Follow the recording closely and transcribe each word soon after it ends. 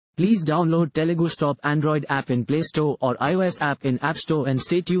Please download Telugu Stop Android app in Play Store or iOS app in App Store and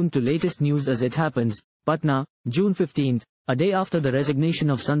stay tuned to latest news as it happens. Patna, June 15th, a day after the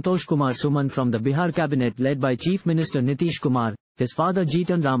resignation of Santosh Suman from the Bihar cabinet led by Chief Minister Nitish Kumar, his father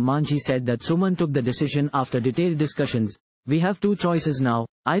Jitan Manjhi said that Suman took the decision after detailed discussions. We have two choices now,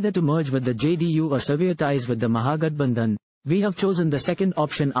 either to merge with the JDU or sever ties with the Mahagathbandhan. We have chosen the second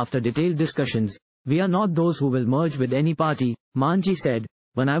option after detailed discussions. We are not those who will merge with any party, Manjhi said.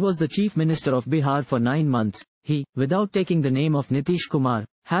 When I was the Chief Minister of Bihar for 9 months, he, without taking the name of Nitish Kumar,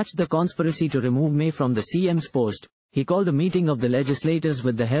 hatched the conspiracy to remove me from the CM's post. He called a meeting of the legislators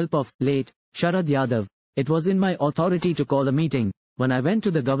with the help of late Sharad Yadav. It was in my authority to call a meeting. When I went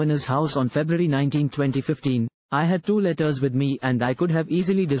to the governor's house on February 19, 2015, I had 2 letters with me and I could have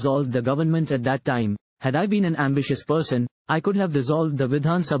easily dissolved the government at that time. Had I been an ambitious person, I could have dissolved the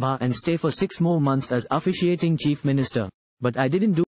Vidhan Sabha and stay for 6 more months as officiating Chief Minister. But I didn't do